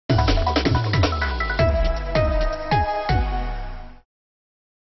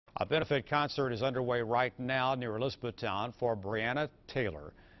A benefit concert is underway right now near Elizabethtown for Breonna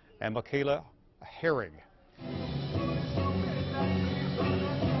Taylor and Michaela Herring.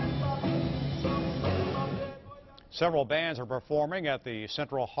 Several bands are performing at the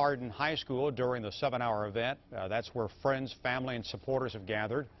Central Hardin High School during the 7-hour event. That's where friends, family, and supporters have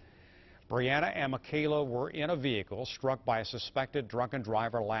gathered. Breonna and Michaela were in a vehicle struck by a suspected drunken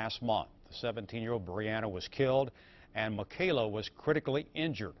driver last month. The 17-year-old Breonna was killed and Michaela was critically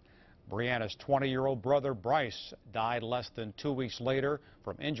injured. Breonna's 20-year-old brother Bryce died less than 2 weeks later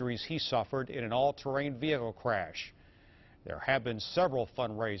from injuries he suffered in an all-terrain vehicle crash. There have been several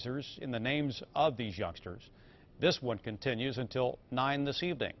fundraisers in the names of these youngsters. This one continues until 9 this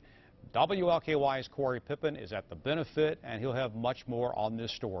evening. WLKY's Corey Pippin is at the benefit, and he'll have much more on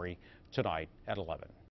this story tonight at 11.